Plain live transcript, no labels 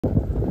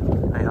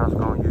how's it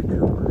going,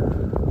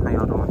 YouTube? How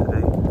y'all doing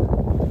today?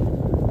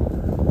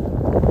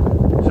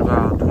 It's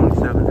about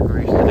 27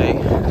 degrees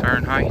today,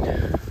 Fahrenheit.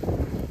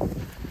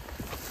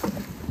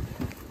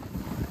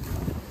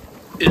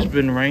 It's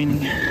been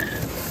raining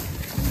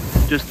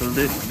just a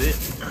little bit.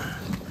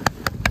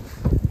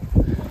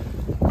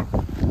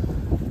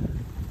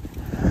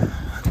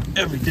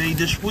 Every day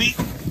this week.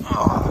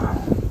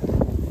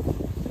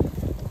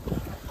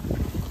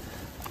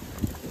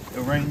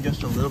 It rained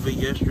just a little bit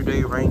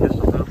yesterday, it rained just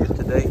a little bit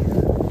today.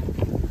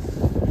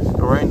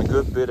 It rained a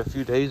good bit a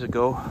few days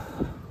ago.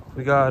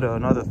 We got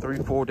another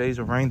 3-4 days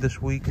of rain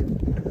this week.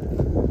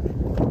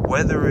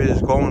 Weather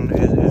is going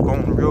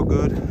real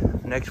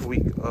good next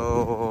week.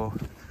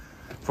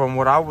 From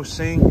what I was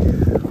seeing,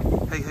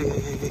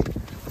 hey.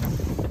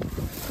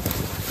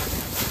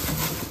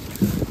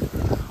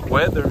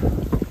 Weather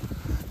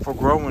for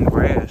growing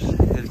grass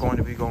is going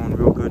to be going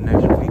real good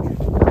next week.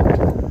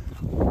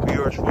 We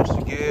are supposed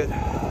to get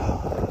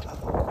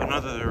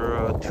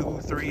another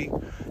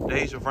 2-3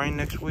 days of rain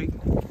next week.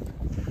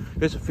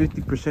 There's a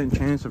 50%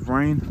 chance of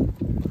rain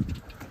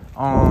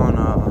on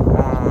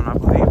I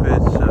believe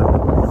it's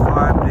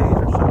 5 days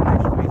or so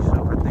next week.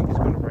 So I think it's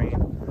going to rain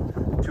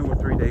 2 or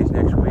 3 days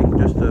next week,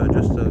 just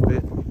a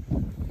bit.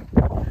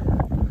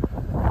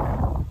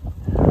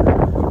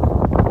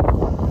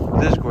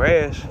 This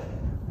grass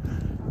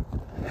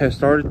has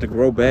started to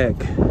grow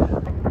back.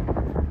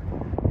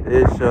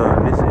 It's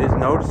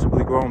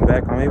noticeably growing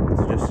back. I'm able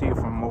to just see it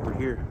from over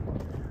here.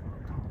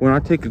 When I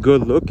take a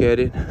good look at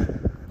it,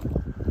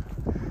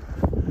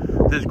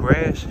 this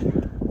grass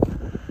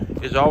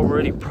is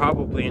already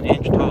probably an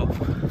inch tall.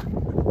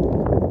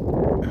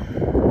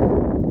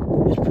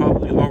 It's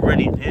probably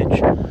already an inch.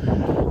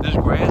 This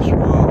grass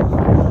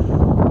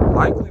will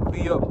likely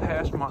be up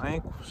past my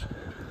ankles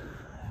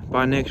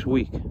by next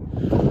week.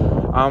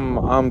 I'm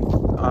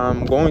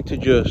going to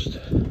just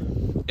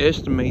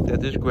estimate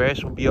that this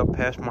grass will be up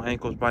past my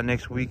ankles by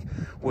next week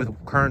with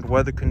current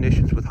weather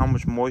conditions, with how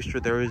much moisture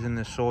there is in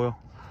the soil.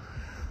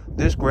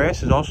 This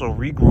grass is also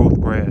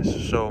regrowth grass.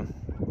 So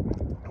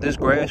this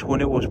grass, when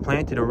it was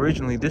planted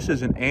originally, this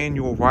is an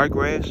annual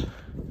ryegrass.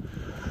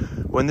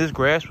 When this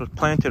grass was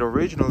planted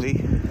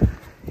originally,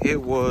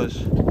 it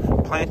was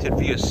planted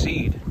via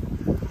seed.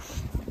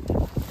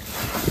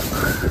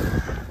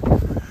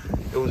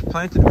 It was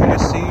planted via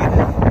seed.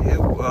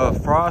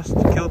 Frost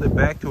killed it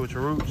back to its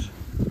roots.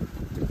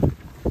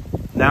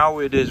 Now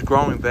it is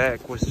growing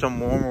back with this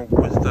warmer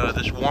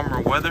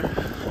weather.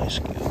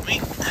 Excuse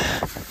me.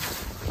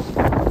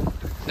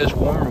 This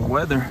warmer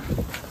weather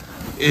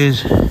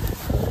is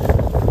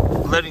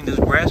letting this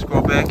grass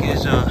grow back.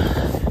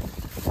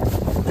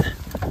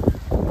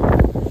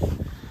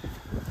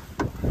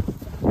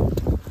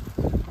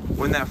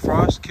 When that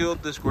frost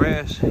killed this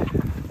grass,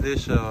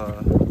 this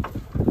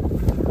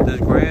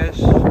grass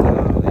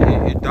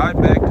it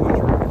died back to its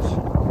roots.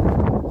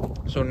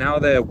 So now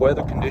that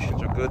weather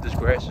conditions are good, this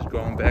grass is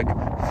growing back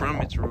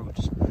from its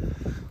roots.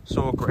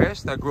 So a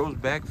grass that grows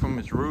back from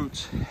its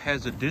roots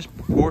has a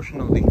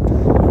disproportionately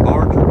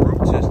larger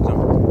root system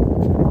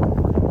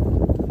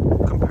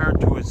compared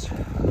to its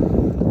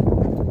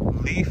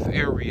leaf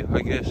area,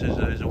 I guess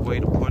is a way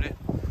to put it.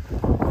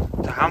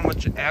 To how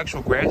much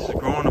actual grass is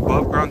growing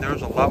above ground,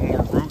 there's a lot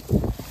more root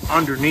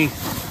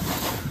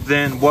underneath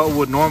than what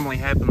would normally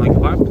happen. Like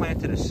if I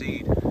planted a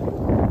seed,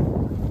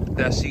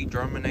 that seed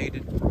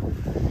germinated,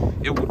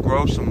 it would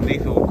grow some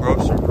leaf, it would grow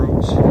some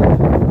roots.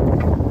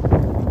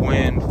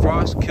 When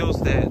frost kills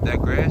that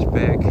grass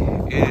back,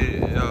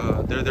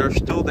 there's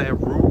still that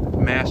root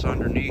mass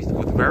underneath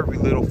with very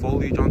little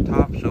foliage on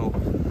top. So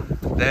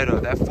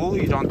that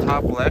foliage on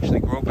top will actually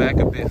grow back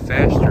a bit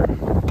faster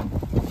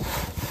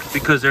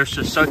because there's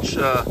just such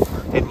a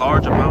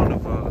large amount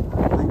of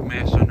root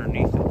mass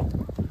underneath it.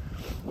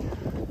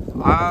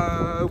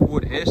 I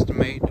would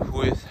estimate,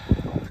 with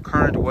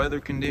current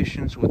weather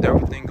conditions, with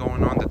everything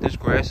going on, that this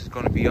grass is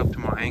going to be up to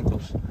my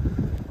ankles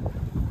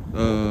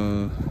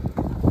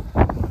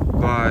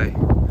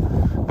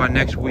by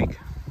next week.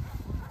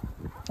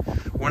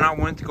 When I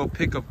went to go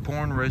pick up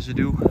corn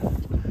residue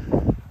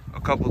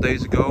a couple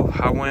days ago,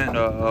 I went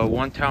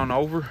one town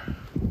over.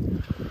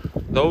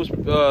 Those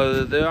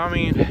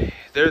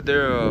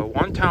they're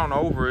one town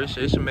over.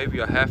 It's maybe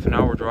a half an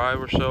hour drive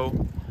or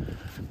so,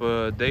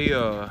 but they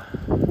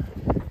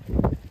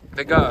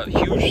got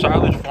huge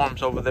silage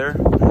farms over there.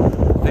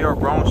 They are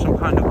growing some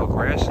kind of a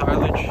grass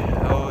silage.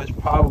 It's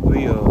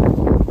probably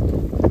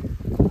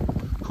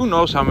who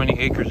knows how many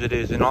acres it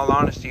is. In all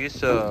honesty,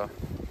 it's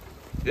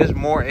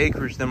more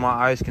acres than my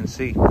eyes can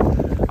see.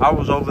 I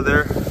was over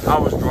there. I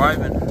was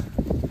driving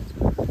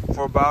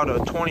for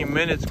about 20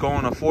 minutes,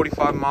 going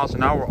 45 miles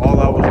an hour. All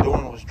I was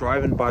doing was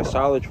driving by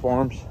silage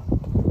farms.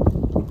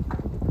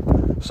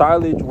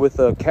 Silage with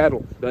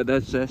cattle.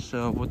 That's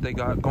what they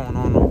got going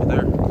on over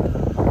there.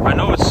 I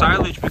know it's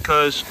silage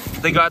because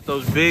they got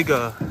those big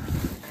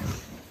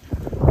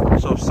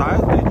so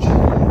silage,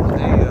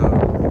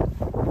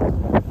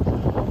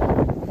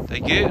 they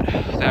get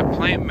that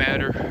plant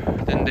matter,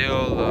 then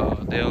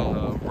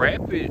they'll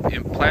wrap it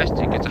in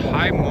plastic. It's a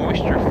high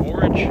moisture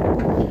forage.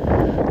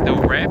 silage.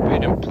 They'll wrap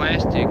it in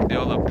plastic.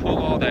 They'll pull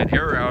all that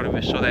air out of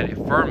it so that it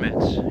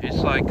ferments. It's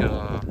like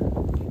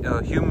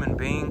human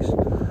beings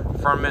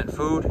ferment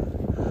food.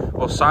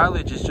 Well,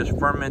 silage is just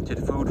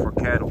fermented food for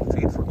cattle,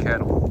 feed for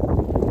cattle.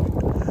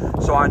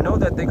 So I know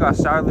that they got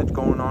silage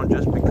going on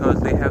just because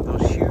they have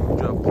those huge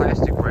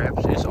plastic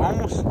wraps. It's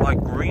almost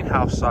like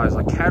greenhouse size,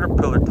 like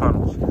caterpillar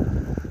tunnels.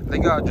 They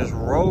got just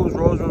rows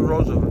of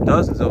them,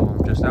 dozens of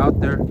them just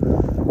out there.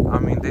 I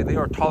mean, they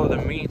are taller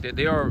than me.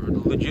 They are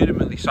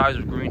legitimately size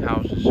of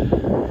greenhouses.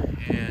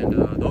 And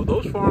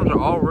those farms are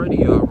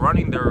already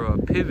running their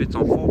pivots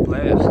on full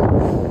blast.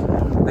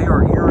 They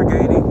are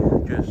irrigating.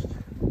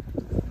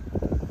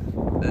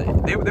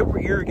 They were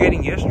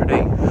irrigating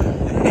yesterday.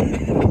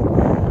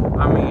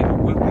 I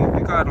mean, we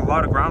got a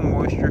lot of ground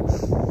moisture.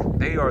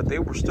 They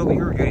were still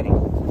irrigating.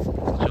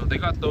 So they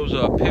got those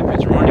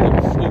pivots running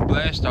at full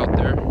blast out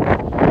there.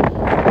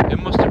 It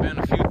must have been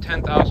a few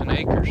 10,000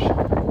 acres.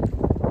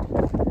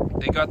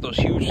 They got those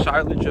huge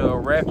silage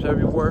wraps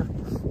everywhere,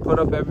 put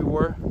up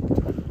everywhere.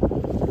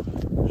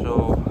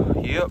 So,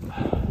 yep.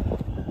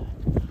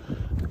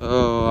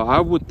 I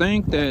would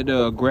think that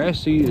grass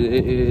seed,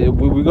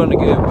 we got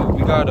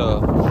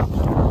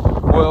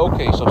well,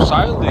 okay, so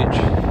silage,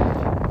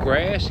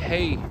 grass,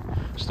 hay,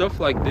 stuff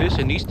like this,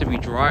 it needs to be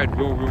dried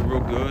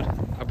real good.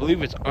 I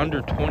believe it's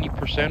under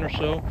 20% or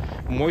so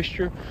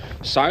moisture.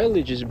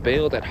 Silage is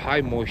baled at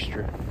high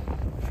moisture.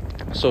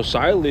 So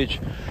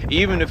silage,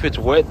 even if it's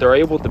wet, they're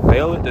able to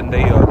bale it. Then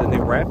they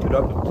wrap it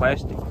up in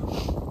plastic.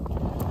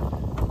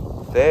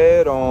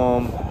 That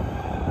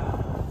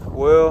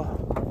well,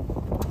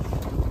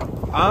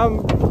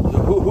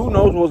 who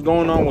knows what's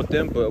going on with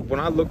them? But when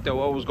I looked at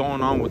what was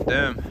going on with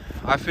them,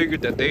 I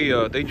figured that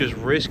they just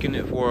risking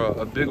it for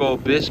a big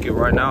old biscuit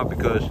right now,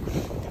 because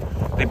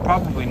they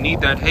probably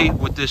need that hay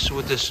with this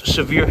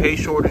severe hay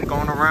shortage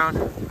going around.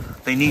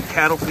 They need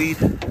cattle feed.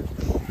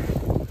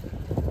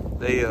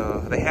 They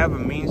have a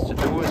means to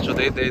do it, so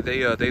they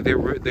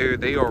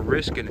are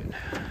risking it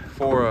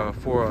for a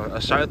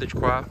silage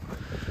crop.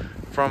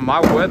 From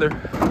weather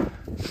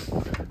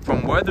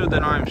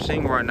that I'm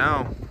seeing right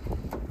now,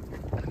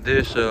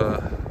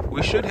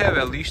 we should have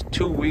at least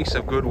 2 weeks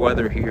of good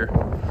weather here.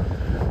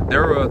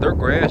 Their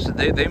grass,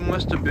 they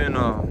must have been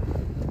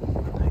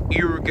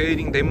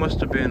irrigating. They must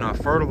have been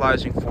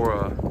fertilizing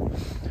for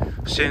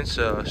since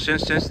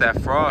that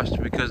frost,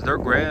 because their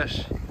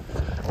grass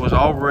was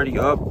already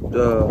up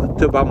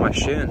to about my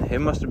shin. It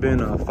must have been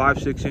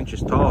 5-6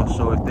 inches tall.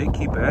 So if they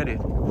keep at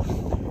it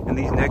in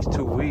these next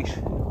 2 weeks,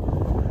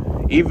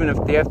 even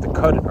if they have to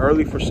cut it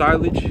early for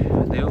silage,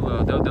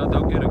 they'll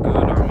get a good.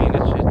 I mean,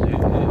 it's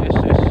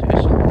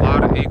a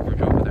lot of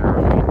acreage over there.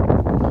 I mean,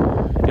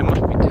 it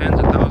must be tens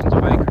of thousands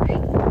of acres.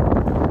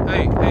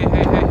 Hey!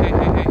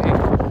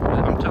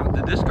 I'm telling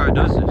you, this guy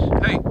does this.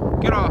 Hey,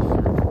 get off!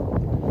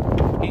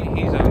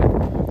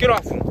 Get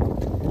off him!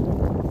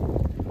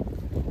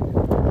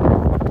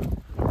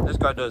 This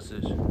guy does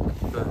this.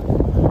 But,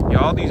 yeah,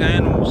 all these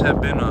animals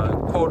have been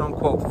quote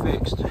unquote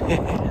fixed.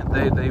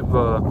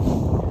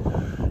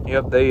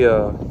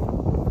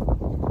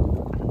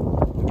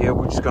 Yeah,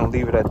 we're just gonna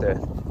leave it at that.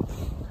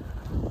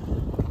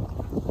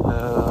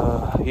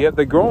 Yeah,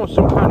 they're growing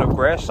some kind of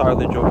grass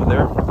silage over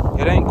there.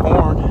 It ain't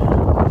corn.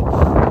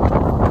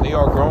 They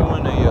are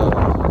growing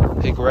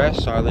a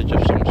grass silage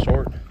of some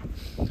sort.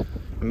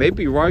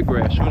 Maybe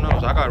ryegrass, who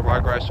knows? I got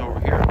ryegrass over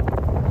here.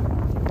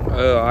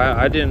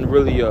 I didn't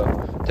really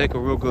take a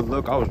real good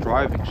look. I was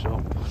driving,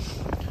 so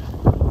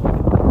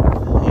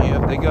yeah,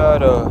 they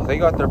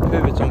got their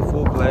pivots on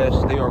full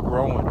blast. They are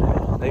growing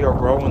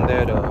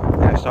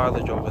that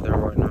silage over there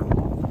right now.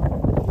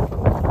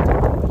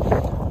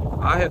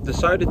 I have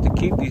decided to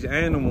keep these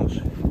animals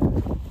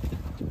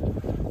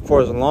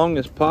for as long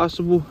as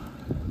possible,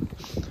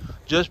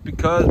 just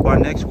because by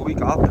next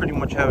week I'll pretty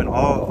much have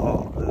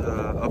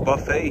a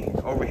buffet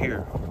over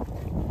here.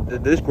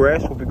 This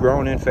grass will be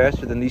growing in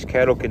faster than these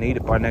cattle can eat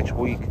it by next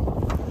week.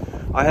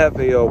 I have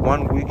a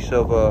 1 week's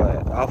of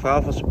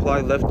alfalfa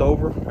supply left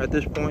over at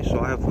this point, so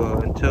I have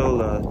until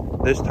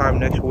this time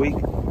next week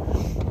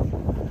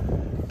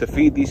to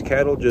feed these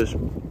cattle. Just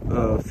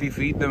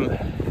feed them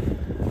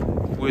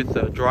with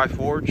dry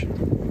forage.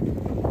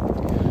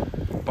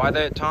 By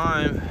that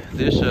time,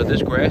 this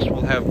grass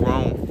will have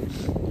grown.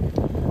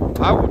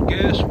 I would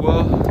guess,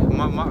 well,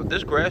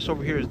 this grass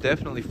over here is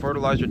definitely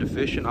fertilizer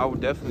deficient. I would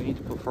definitely need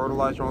to put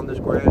fertilizer on this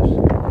grass.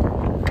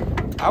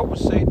 I would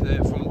say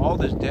that from all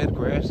this dead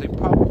grass, they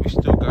probably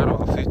still got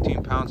about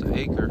 15 pounds an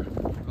acre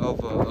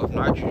of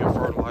nitrogen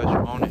fertilizer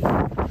on it,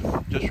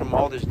 just from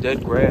all this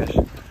dead grass.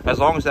 As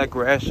long as that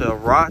grass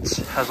rots,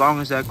 as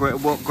long as that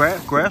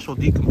grass will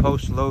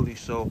decompose slowly.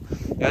 So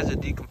as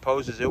it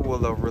decomposes, it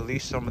will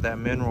release some of that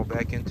mineral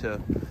back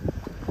into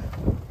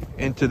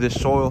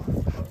this soil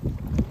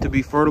to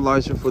be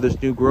fertilizer for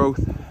this new growth.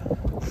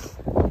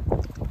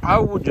 I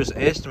would just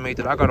estimate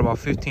that I got about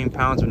 15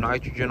 pounds of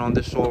nitrogen on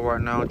this soil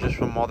right now, just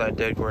from all that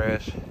dead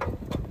grass.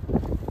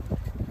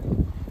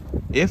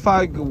 If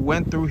I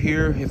went through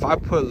here, if I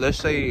put, let's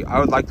say I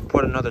would like to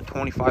put another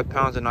 25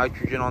 pounds of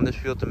nitrogen on this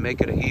field to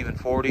make it an even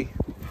 40,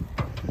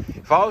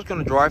 If I was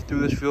going to drive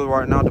through this field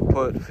right now to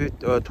put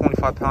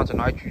 25 pounds of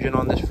nitrogen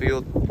on this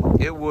field,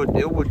 it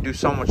would do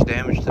so much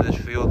damage to this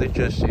field.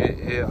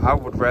 I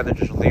would rather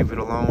just leave it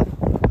alone.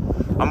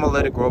 I'm gonna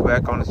let it grow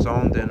back on its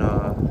own. Then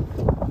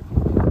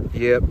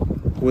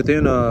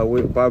within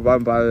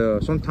by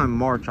sometime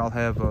March, I'll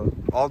have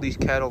all these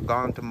cattle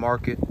gone to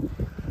market.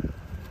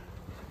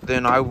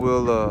 Then I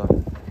will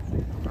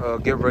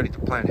get ready to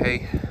plant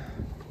hay.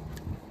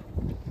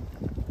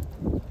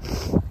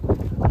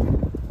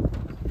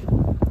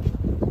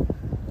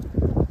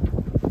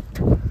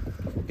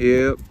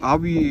 Yeah, I'll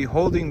be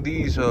holding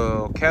these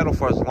cattle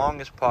for as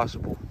long as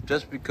possible,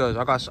 just because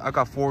I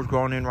got forage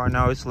growing in right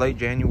now. It's late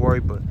January,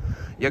 but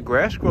yeah,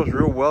 grass grows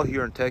real well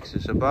here in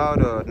Texas.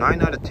 About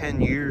 9 out of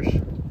 10 years,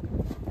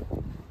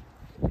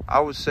 I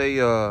would say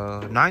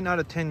 9 out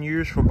of 10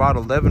 years for about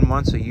 11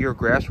 months a year,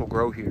 grass will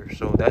grow here.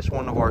 So that's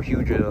one of our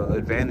huge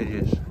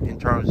advantages in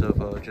terms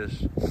of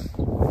just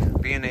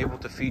being able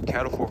to feed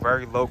cattle for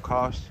very low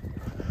cost.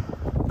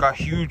 Got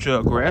huge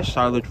grass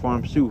silage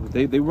farms too.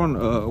 They run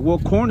well,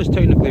 corn is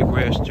technically a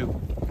grass too.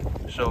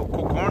 So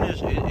corn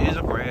is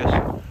a grass.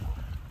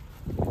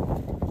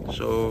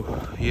 So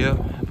yeah,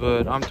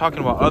 but I'm talking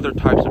about other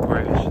types of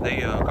grass.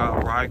 They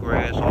got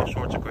ryegrass, all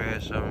sorts of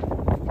grass. I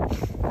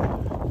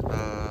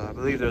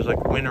believe there's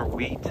like winter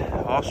wheat,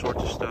 all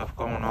sorts of stuff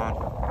going on.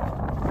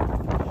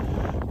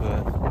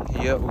 But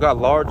yeah, we got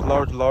large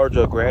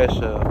grass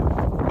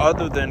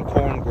other than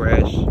corn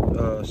grass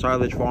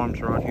silage farms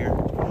around here.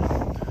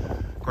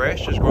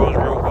 Grass just grows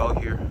real well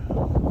here.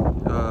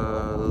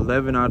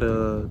 11 out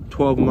of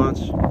 12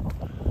 months,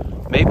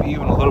 maybe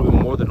even a little bit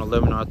more than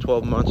 11 out of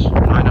 12 months,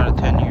 9 out of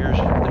 10 years,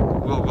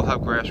 we'll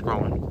have grass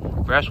growing.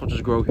 Grass will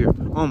just grow here.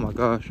 Oh my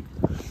gosh.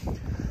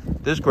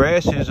 This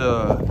grass is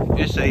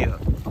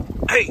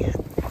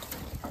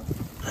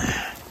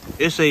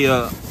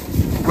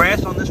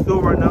grass on this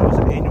field right now is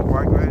an annual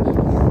ryegrass.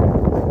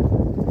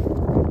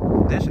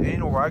 This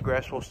annual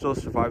ryegrass will still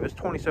survive. It's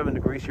 27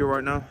 degrees here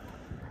right now.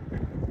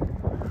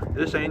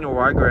 This annual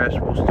ryegrass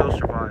will still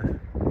survive.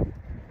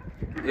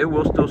 It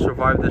will still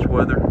survive this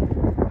weather.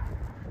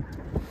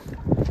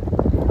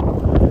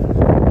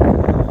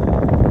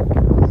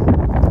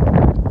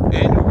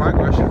 Annual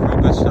ryegrass is real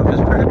good stuff.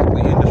 It's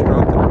practically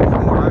indestructible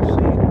from what I've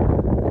seen.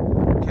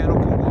 Cattle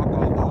can walk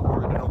all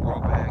over it, it'll grow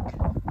back.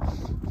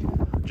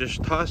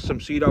 Just toss some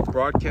seed out,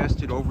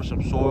 broadcast it over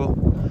some soil.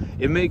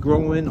 It may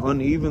grow in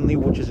unevenly,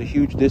 which is a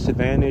huge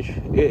disadvantage.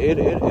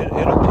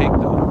 It'll take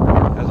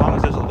though, as long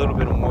as there's a little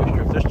bit of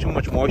moisture. If there's too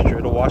much moisture,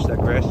 it'll wash that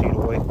grass seed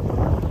away.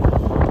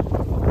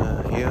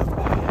 Yeah,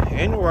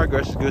 annual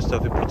ryegrass is good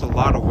stuff. It puts a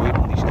lot of weight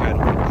on these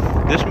cattle.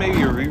 This may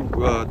be a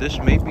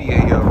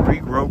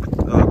regrowth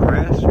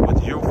grass with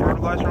zero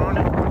fertilizer on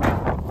it.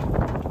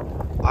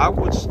 I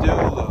would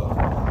still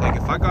like,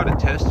 if I got it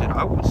tested,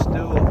 I would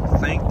still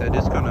think that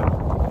it's gonna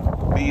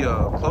be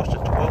close to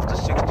 12 to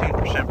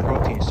 16%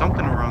 protein,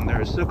 something around there.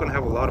 It's still gonna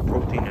have a lot of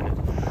protein in it.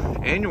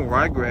 Annual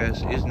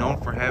ryegrass is known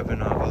for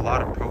having a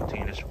lot of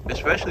protein,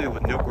 especially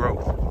with new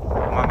growth.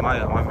 My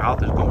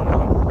mouth is going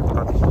numb.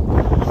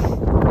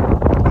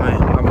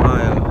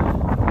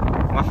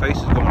 My face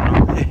is going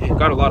numb.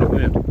 Got a lot of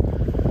wind.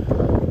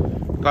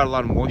 Got a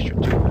lot of moisture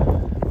too.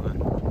 But,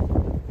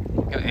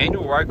 yeah,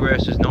 annual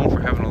ryegrass is known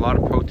for having a lot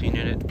of protein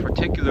in it,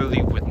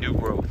 particularly with new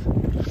growth.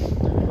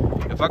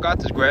 If I got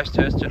this grass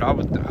tested, I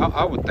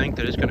would think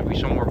that it's going to be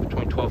somewhere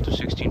between 12 to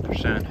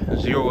 16%.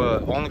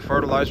 Zero, only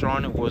fertilizer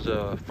on it was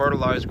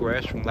fertilized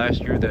grass from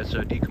last year that's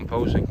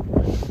decomposing.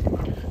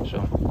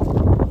 So,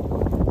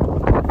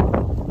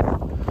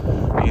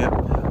 yeah,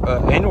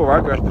 annual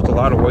ryegrass puts a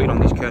lot of weight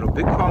on these cattle.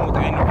 Big problem with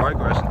annual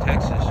ryegrass in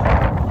Texas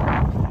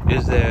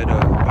is that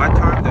by the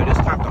time that it's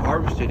time to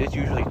harvest it, it's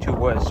usually too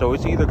wet. So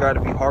it's either got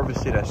to be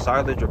harvested as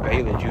silage or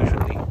baleage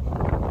usually.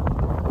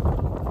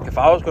 If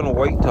I was going to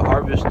wait to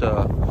harvest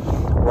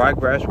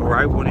ryegrass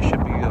right when it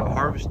should be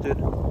harvested,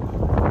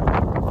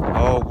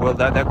 oh well,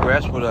 that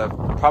grass would have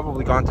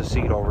probably gone to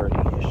seed already.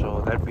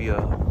 So that'd be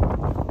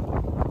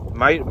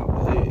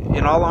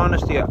in all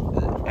honesty,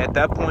 at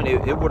that point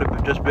it would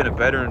have just been a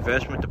better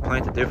investment to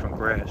plant a different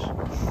grass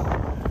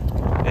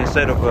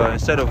instead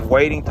of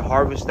waiting to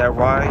harvest that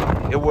rye.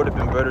 It would have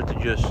been better to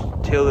just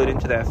till it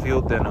into that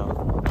field than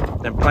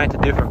plant a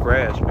different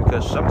grass,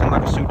 because something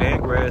like a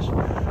Sudan grass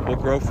will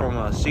grow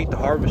from seed to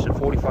harvest in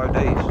 45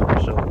 days.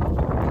 So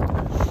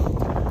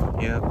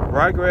yeah,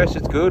 ryegrass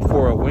is good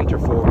for a winter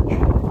forage.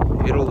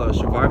 It'll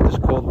survive this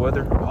cold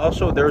weather.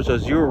 Also, there's a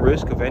zero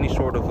risk of any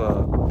sort of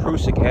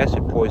prussic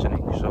acid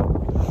poisoning. So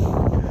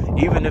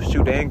even if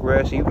Sudan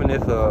grass, even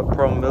if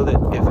pearl millet,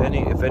 if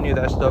any of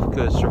that stuff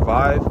could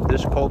survive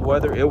this cold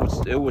weather, it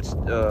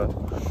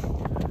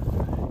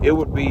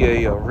would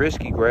be a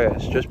risky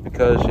grass, just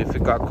because if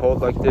it got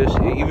cold like this,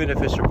 even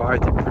if it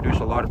survived, it produced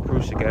a lot of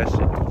prussic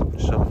acid.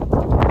 So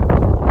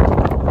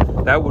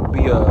that would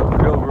be a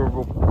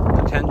real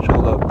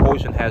potential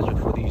poison hazard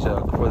for these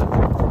for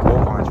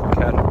bovines, for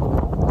cattle.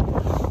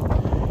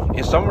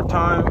 In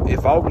summertime,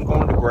 if I was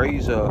going to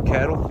graze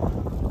cattle,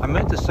 I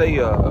meant to say,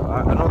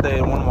 I know that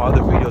in one of my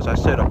other videos I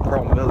said a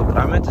pearl millet, but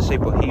I meant to say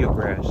Bahia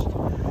grass.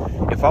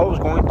 If I was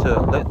going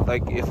to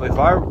if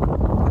I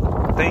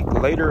think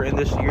later in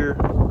this year,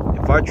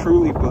 if I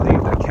truly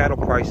believe that cattle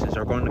prices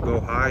are going to go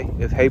high,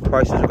 if hay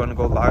prices are going to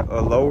go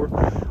lower,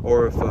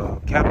 or if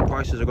cattle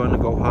prices are going to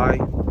go high,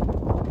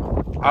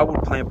 I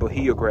would plant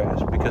Bahia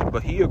grass, because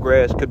Bahia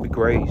grass could be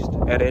grazed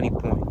at any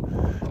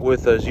point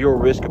with zero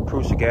risk of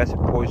prussic acid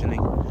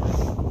poisoning.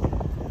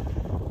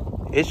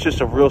 It's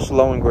just a real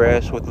slowing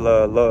grass with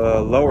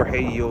lower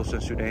hay yields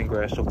than Sudan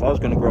grass. So if I was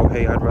going to grow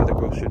hay, I'd rather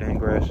grow Sudan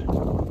grass.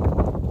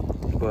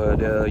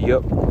 But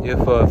yep,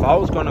 if I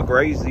was going to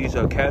graze these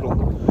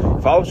cattle,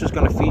 if I was just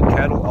going to feed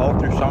cattle all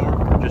through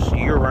summer, just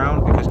year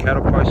round, because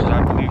cattle prices,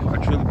 I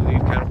truly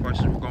believe cattle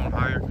prices were going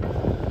higher,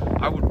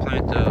 I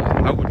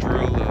would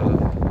drill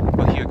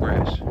Bahia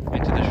grass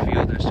into this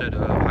field instead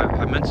of,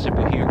 I meant to say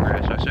Bahia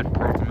grass, I said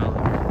pearl millet.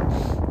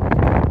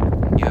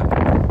 Yeah.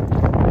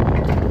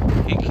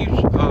 He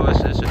keeps, oh, it's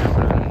a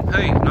different animal.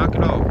 Hey, knock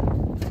it off.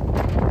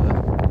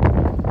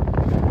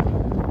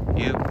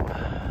 Yep.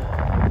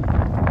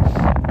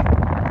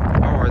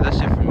 Alright, that's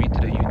it for me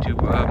today,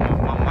 YouTube.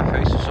 My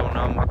face is so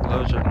numb, my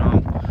gloves are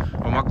numb,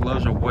 or my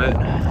gloves are wet.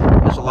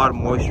 There's a lot of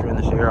moisture in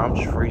this air. I'm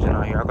just freezing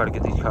out here. I gotta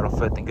get these cattle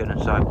fed and get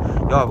inside.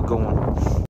 Y'all have a good one.